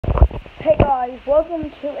Hey guys,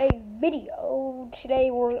 welcome to a video.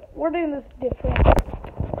 Today we're doing this different.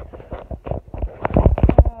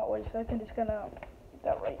 Wait a second, just gonna get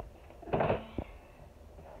that right.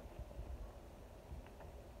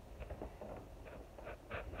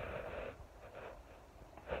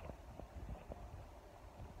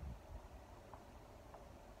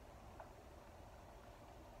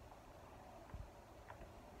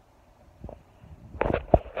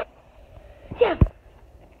 Yeah.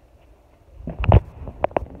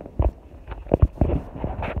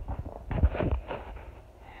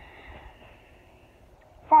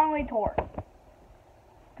 Finally, Tour.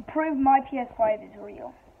 To prove my PS5 is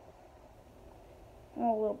real. A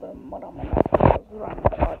little bit of mud on my mouth. I was running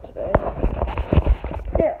a lot today.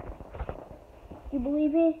 There. You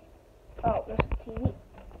believe me? Oh, there's the TV.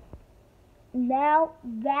 Now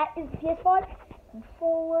that is the PS5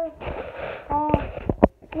 controller.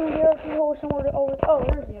 The other controller somewhere over. Oh,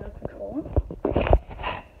 there's the other controller.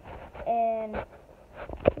 And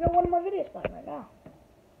you got one of my videos playing right now.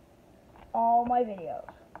 All my videos.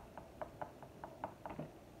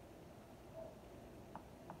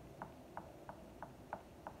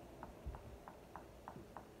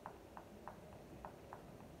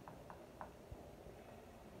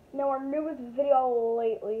 Now our newest video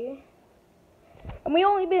lately, and we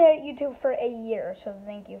only been at YouTube for a year, so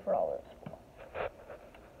thank you for all this support.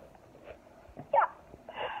 Yeah.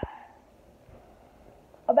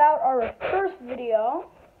 About our first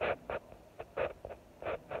video.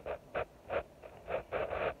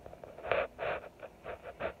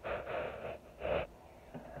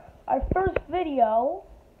 Our first video.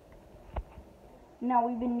 Now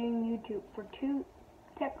we've been doing YouTube for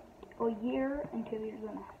a year and 2 years and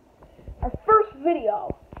a half. Our first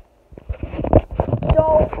video. So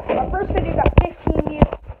our first video got 15 views.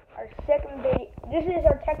 Our second video. This is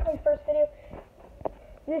our technically first video.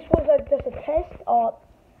 This was just a test of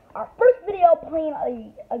our first video playing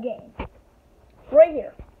a game. Right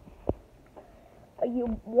here.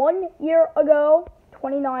 1 year ago,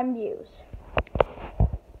 29 views.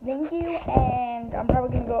 Thank you, and I'm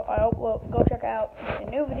probably gonna go check out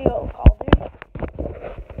the new video of Call of Duty.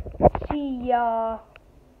 See ya.